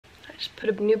just put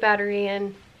a new battery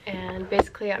in, and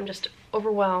basically I'm just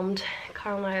overwhelmed.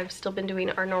 Kyle and I have still been doing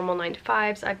our normal 9 to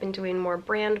 5s. I've been doing more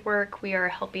brand work. We are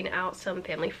helping out some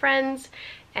family friends,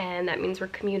 and that means we're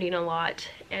commuting a lot,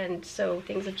 and so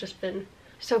things have just been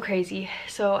so crazy.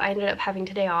 So I ended up having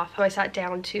today off. So I sat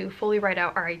down to fully write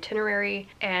out our itinerary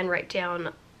and write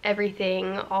down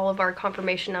everything, all of our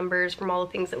confirmation numbers from all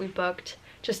the things that we booked,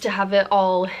 just to have it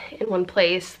all in one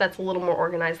place that's a little more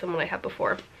organized than what I had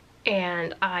before.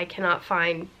 And I cannot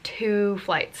find 2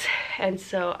 flights, and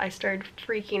so I started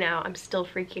freaking out. I'm still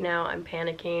freaking out, I'm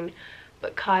panicking,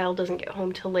 but Kyle doesn't get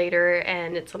home till later,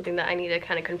 and it's something that I need to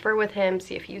kind of confer with him,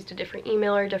 see if he used a different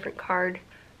email or a different card.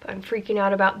 But I'm freaking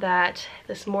out about that.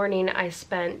 This morning I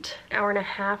spent an hour and a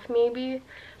half maybe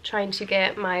trying to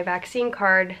get my vaccine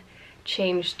card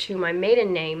changed to my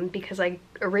maiden name, because I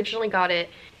originally got it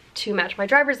to match my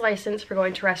driver's license for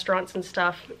going to restaurants and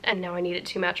stuff, and now I need it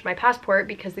to match my passport,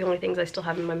 because the only things I still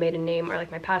have in my maiden name are like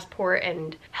my passport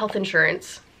and health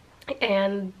insurance.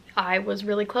 And I was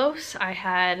really close. I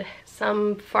had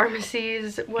some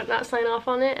pharmacies would not sign off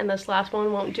on it, and this last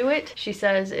one won't do it. She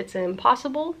says it's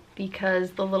impossible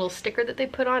because the little sticker that they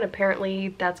put on,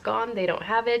 apparently that's gone. They don't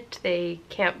have it. They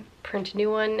can't print a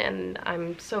new one, and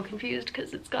I'm so confused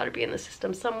because it's got to be in the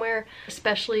system somewhere,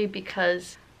 especially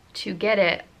because to get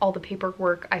it, all the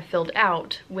paperwork I filled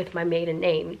out with my maiden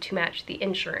name to match the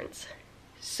insurance.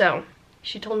 So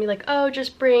she told me like, oh,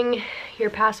 just bring your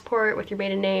passport with your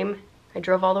maiden name. I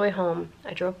drove all the way home,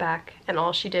 I drove back, and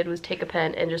all she did was take a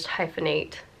pen and just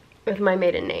hyphenate with my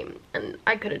maiden name, and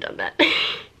I could have done that.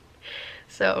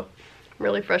 So I'm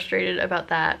really frustrated about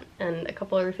that, and a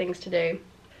couple other things today.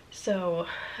 So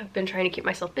I've been trying to keep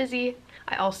myself busy.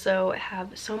 I also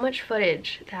have so much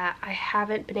footage that I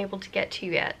haven't been able to get to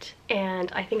yet, and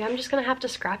I think I'm just gonna have to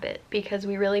scrap it, because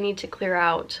we really need to clear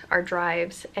out our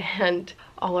drives and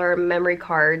all our memory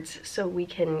cards so we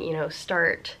can, you know,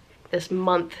 start this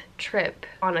month trip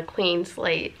on a clean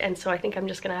slate. And so I think I'm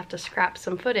just gonna have to scrap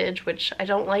some footage, which I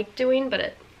don't like doing, but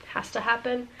it has to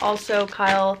happen. Also,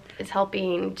 Kyle is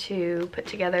helping to put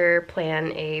together,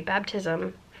 plan a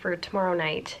baptism for tomorrow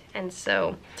night, and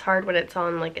so it's hard when it's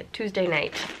on like a Tuesday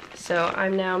night. So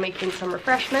I'm now making some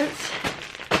refreshments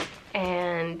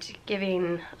and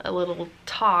giving a little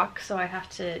talk, so I have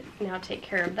to now take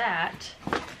care of that.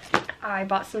 I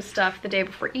bought some stuff the day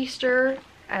before Easter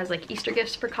as like Easter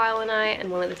gifts for Kyle and I, and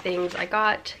one of the things I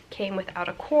got came without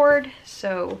a cord,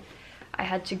 so I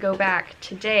had to go back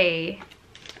today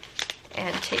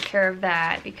and take care of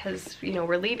that, because, you know,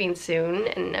 we're leaving soon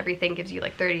and everything gives you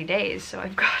like 30 days, so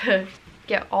I've got to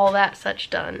get all that such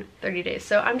done 30 days.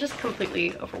 So I'm just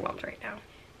completely overwhelmed right now,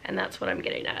 and that's what I'm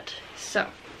getting at. So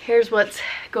here's what's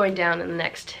going down in the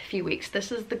next few weeks.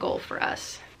 This is the goal for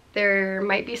us. There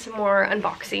might be some more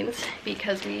unboxings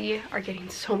because we are getting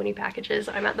so many packages.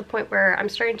 I'm at the point where I'm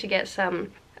starting to get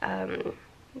some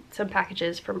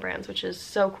packages from brands, which is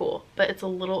so cool, but it's a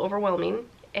little overwhelming,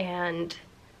 and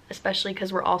especially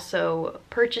because we're also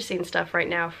purchasing stuff right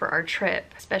now for our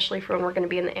trip, especially for when we're going to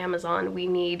be in the Amazon. We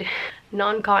need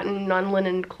non-cotton,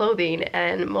 non-linen clothing,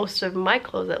 and most of my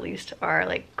clothes at least are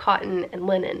like cotton and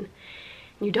linen.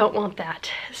 You don't want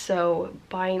that, so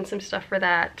buying some stuff for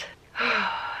that.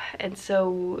 And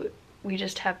so we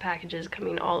just have packages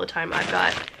coming all the time. I've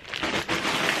got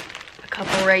a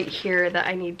couple right here that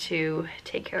I need to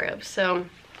take care of. So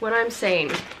what I'm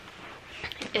saying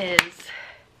is,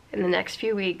 in the next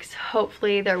few weeks,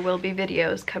 hopefully there will be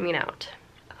videos coming out.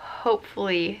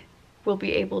 Hopefully we'll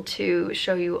be able to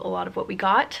show you a lot of what we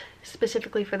got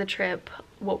specifically for the trip,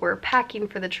 what we're packing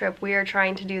for the trip. We are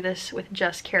trying to do this with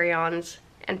just carry-ons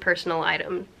and personal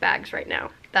item bags right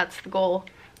now. That's the goal.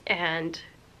 And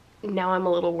now I'm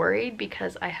a little worried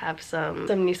because I have some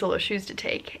new solo shoes to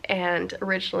take, and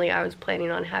originally I was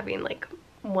planning on having like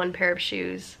one pair of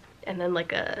shoes and then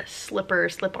like a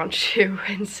slip-on shoe,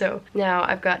 and so now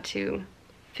I've got to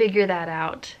figure that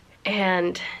out.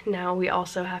 And now we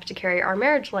also have to carry our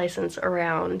marriage license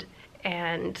around,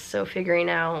 and so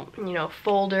figuring out, you know,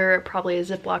 folder, probably a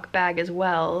Ziploc bag as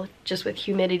well, just with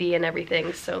humidity and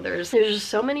everything. So there's just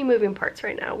so many moving parts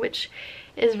right now, which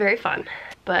is very fun,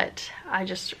 but I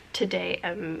just today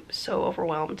am so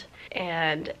overwhelmed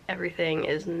and everything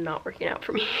is not working out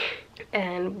for me.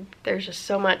 And there's just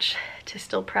so much to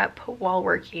still prep while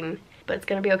working, but it's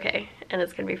gonna be okay, and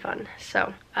it's gonna be fun.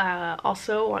 So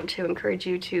also want to encourage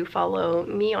you to follow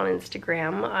me on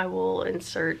Instagram. I will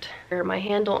insert my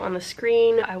handle on the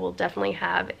screen. I will definitely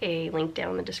have a link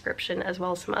down in the description, as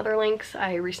well as some other links.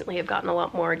 I recently have gotten a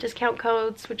lot more discount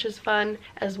codes, which is fun,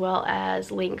 as well as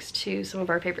links to some of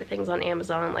our favorite things on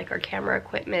Amazon, like our camera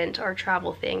equipment, our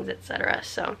travel things, etc.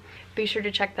 So be sure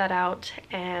to check that out,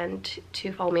 and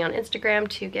to follow me on Instagram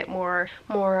to get more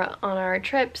on our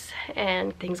trips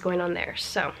and things going on there.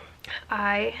 So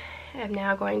I am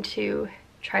now going to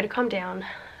try to calm down,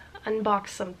 unbox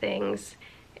some things,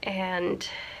 and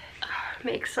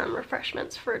make some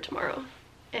refreshments for tomorrow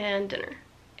and dinner,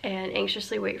 and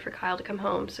anxiously wait for Kyle to come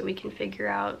home so we can figure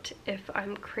out if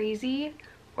I'm crazy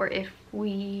or if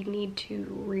we need to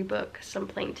rebook some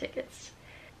plane tickets,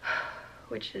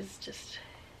 which is just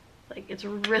like, it's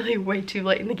really way too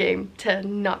late in the game to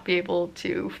not be able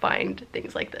to find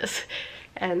things like this.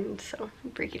 And so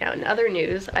I'm freaking out. In other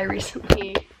news, I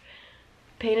recently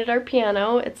painted our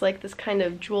piano. It's like this kind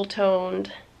of jewel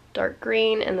toned dark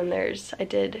green, and then I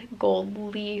did gold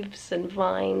leaves and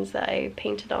vines that I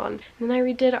painted on. And then I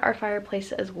redid our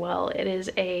fireplace as well. It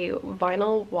is a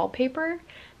vinyl wallpaper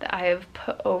that I have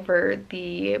put over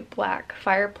the black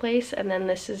fireplace, and then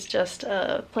this is just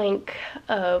a plank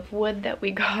of wood that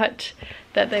we got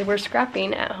that they were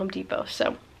scrapping at Home Depot.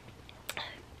 So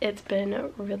it's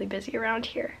been really busy around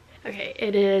here. Okay,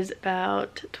 it is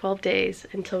about 12 days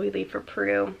until we leave for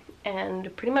Peru,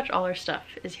 and pretty much all our stuff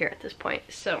is here at this point.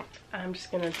 So I'm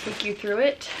just gonna take you through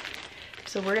it.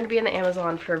 So we're gonna be in the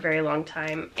Amazon for a very long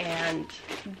time, and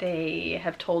they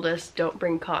have told us don't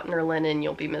bring cotton or linen,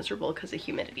 you'll be miserable because of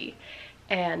humidity.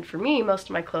 And for me, most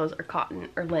of my clothes are cotton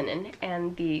or linen,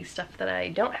 and the stuff that I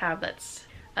don't have that's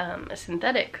a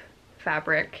synthetic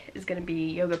fabric is gonna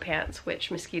be yoga pants, which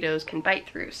mosquitoes can bite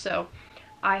through. So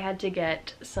I had to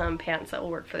get some pants that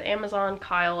will work for the Amazon.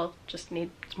 Kyle just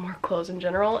needs more clothes in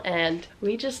general, and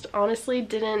we just honestly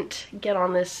didn't get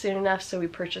on this soon enough, so we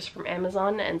purchased from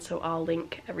Amazon, and so I'll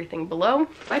link everything below.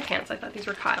 My pants, I thought these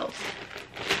were Kyle's.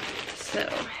 So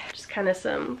just kind of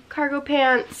some cargo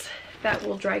pants that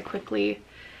will dry quickly.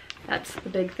 That's the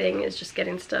big thing, is just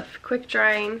getting stuff quick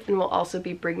drying. And we'll also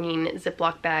be bringing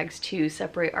Ziploc bags to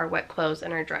separate our wet clothes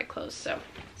and our dry clothes.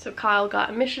 So Kyle got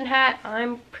a mission hat.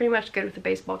 I'm pretty much good with the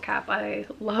baseball cap. I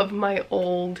love my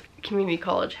old community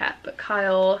college hat, but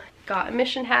Kyle got a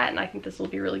mission hat, and I think this will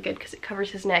be really good because it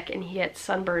covers his neck and he gets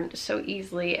sunburned so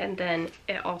easily, and then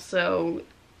it also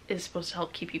is supposed to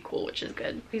help keep you cool, which is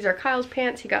good. These are Kyle's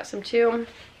pants. He got some too.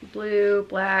 Blue,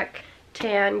 black,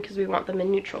 tan, because we want them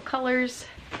in neutral colors.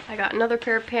 I got another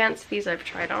pair of pants. These I've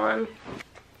tried on.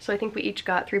 So I think we each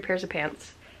got 3 pairs of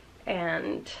pants,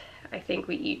 and I think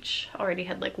we each already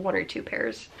had like 1 or 2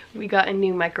 pairs. We got a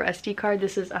new micro SD card.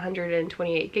 This is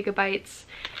 128 gigabytes,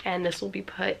 and this will be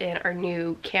put in our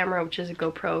new camera, which is a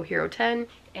GoPro Hero 10,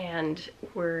 and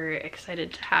we're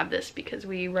excited to have this because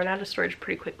we run out of storage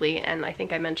pretty quickly, and I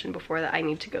think I mentioned before that I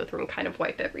need to go through and kind of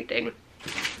wipe everything.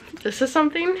 This is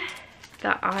something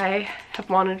that I have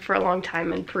wanted for a long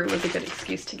time, and Peru was a good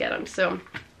excuse to get them. So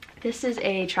this is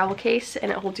a travel case,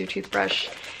 and it holds your toothbrush,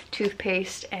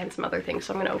 toothpaste, and some other things.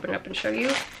 So I'm gonna open it up and show you.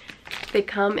 They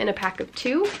come in a pack of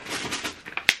 2,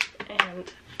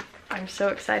 and I'm so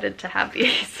excited to have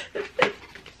these.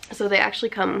 So they actually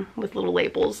come with little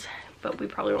labels, but we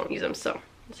probably won't use them. So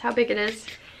that's how big it is.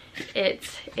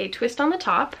 It's a twist on the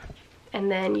top, and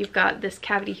then you've got this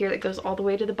cavity here that goes all the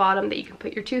way to the bottom that you can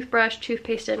put your toothbrush,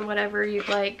 toothpaste in, whatever you'd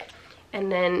like.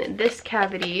 And then this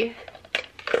cavity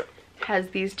has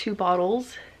these 2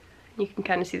 bottles. You can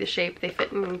kind of see the shape. They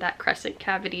fit in that crescent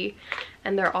cavity,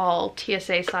 and they're all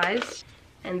TSA sized.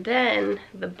 And then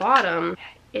the bottom,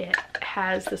 it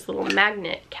has this little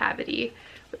magnet cavity,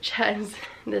 which has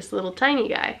this little tiny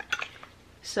guy.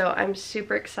 So I'm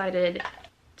super excited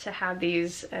to have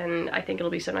these, and I think it'll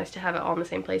be so nice to have it all in the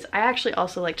same place. I actually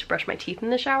also like to brush my teeth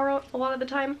in the shower a lot of the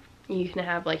time. You can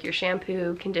have like your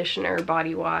shampoo, conditioner,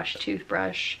 body wash,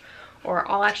 toothbrush, or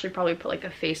I'll actually probably put like a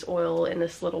face oil in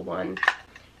this little one.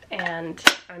 And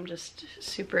I'm just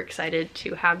super excited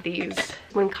to have these.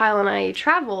 When Kyle and I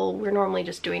travel, we're normally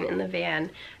just doing it in the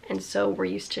van, and so we're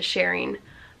used to sharing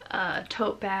a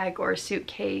tote bag or a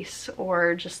suitcase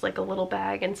or just like a little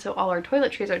bag, and so all our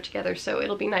toiletries are together, so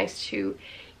it'll be nice to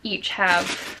each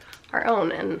have our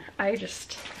own. And I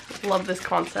just love this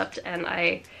concept, and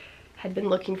I had been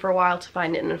looking for a while to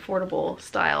find an affordable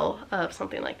style of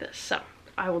something like this. So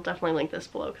I will definitely link this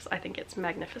below because I think it's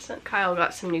magnificent. Kyle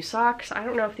got some new socks. I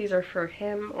don't know if these are for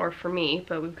him or for me,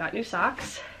 but we've got new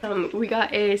socks. We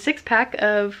got a 6-pack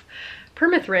of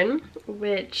permethrin,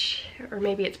 which, or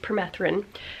maybe it's permethrin,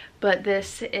 But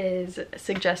this is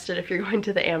suggested if you're going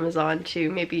to the Amazon to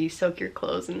maybe soak your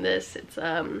clothes in this. It's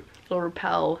it'll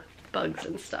repel bugs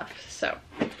and stuff. So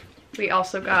we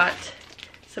also got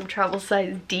some travel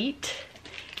size DEET,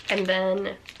 and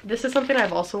then this is something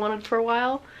I've also wanted for a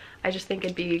while. I just think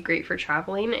it'd be great for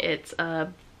traveling. It's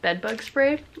a bed bug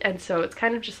spray, and so it's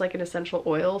kind of just like an essential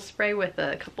oil spray with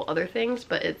a couple other things,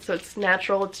 but it's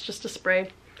natural, it's just a spray.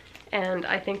 And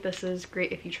I think this is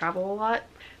great if you travel a lot,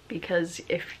 because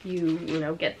if you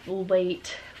know, get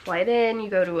late flight in, you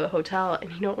go to a hotel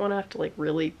and you don't want to have to like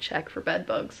really check for bed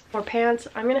bugs. For pants,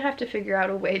 I'm gonna have to figure out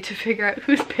a way to figure out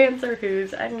whose pants are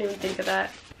whose. I didn't even think of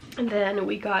that. And then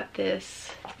we got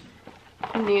this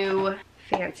new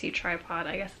fancy tripod.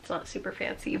 I guess it's not super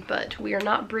fancy, but we are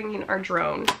not bringing our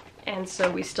drone, and so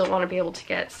we still want to be able to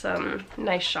get some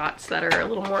nice shots that are a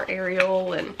little more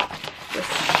aerial, and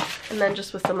then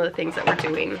just with some of the things that we're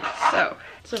doing.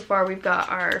 So far we've got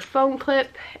our phone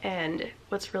clip, and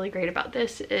what's really great about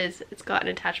this is it's got an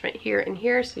attachment here and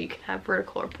here, so you can have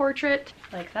vertical or portrait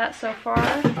like that so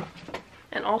far.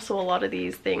 And also a lot of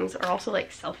these things are also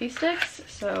like selfie sticks,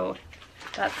 so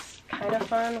that's kind of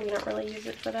fun. We don't really use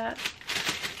it for that.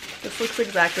 This looks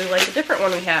exactly like a different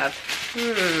one we have.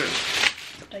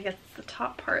 I guess it's the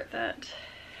top part that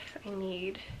I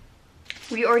need.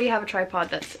 We already have a tripod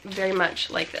that's very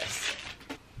much like this.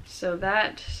 So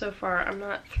that, so far, I'm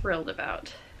not thrilled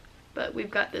about. But we've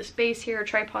got this base here,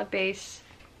 tripod base.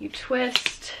 You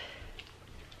twist,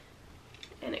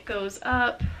 and it goes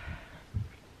up.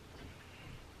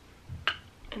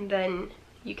 And then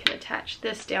you can attach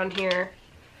this down here,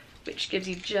 which gives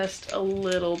you just a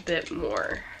little bit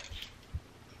more.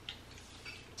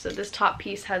 So this top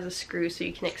piece has a screw, so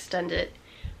you can extend it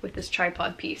with this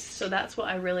tripod piece. So that's what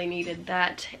I really needed,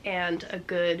 that and a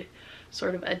good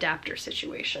sort of adapter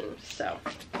situation. So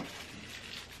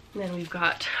and then we've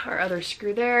got our other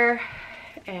screw there,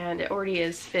 and it already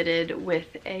is fitted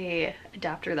with a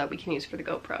adapter that we can use for the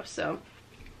GoPro. So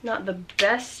not the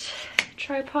best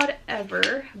tripod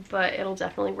ever, but it'll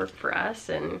definitely work for us,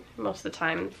 and most of the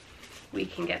time we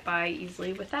can get by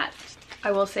easily with that.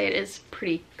 I will say it is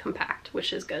pretty compact,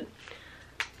 which is good.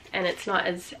 And it's not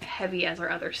as heavy as our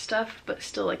other stuff, but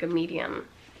still like a medium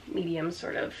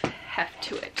sort of heft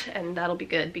to it. And that'll be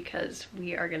good because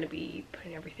we are gonna be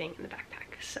putting everything in the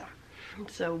backpack.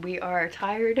 So we are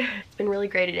tired. It's been really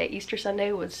great today. Easter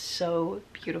Sunday was so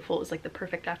beautiful. It was like the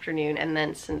perfect afternoon. And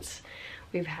then since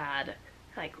we've had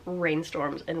like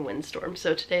rainstorms and windstorms,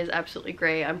 so today is absolutely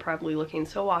great. I'm probably looking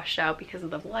so washed out because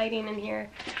of the lighting in here.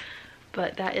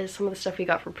 But that is some of the stuff we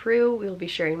got for Peru. We'll be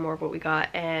sharing more of what we got,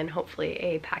 and hopefully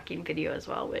a packing video as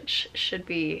well, which should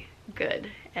be good.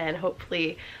 And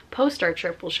hopefully post our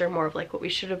trip we'll share more of like what we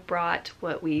should have brought,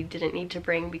 what we didn't need to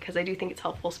bring, because I do think it's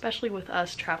helpful, especially with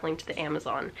us traveling to the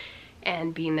Amazon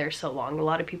and being there so long. A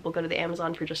lot of people go to the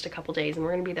Amazon for just a couple days, and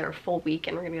we're gonna be there a full week,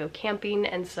 and we're gonna go camping.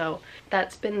 And so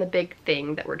that's been the big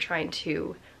thing that we're trying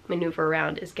to maneuver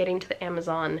around, is getting to the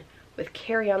Amazon with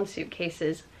carry-on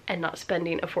suitcases and not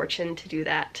spending a fortune to do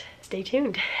that. Stay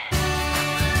tuned.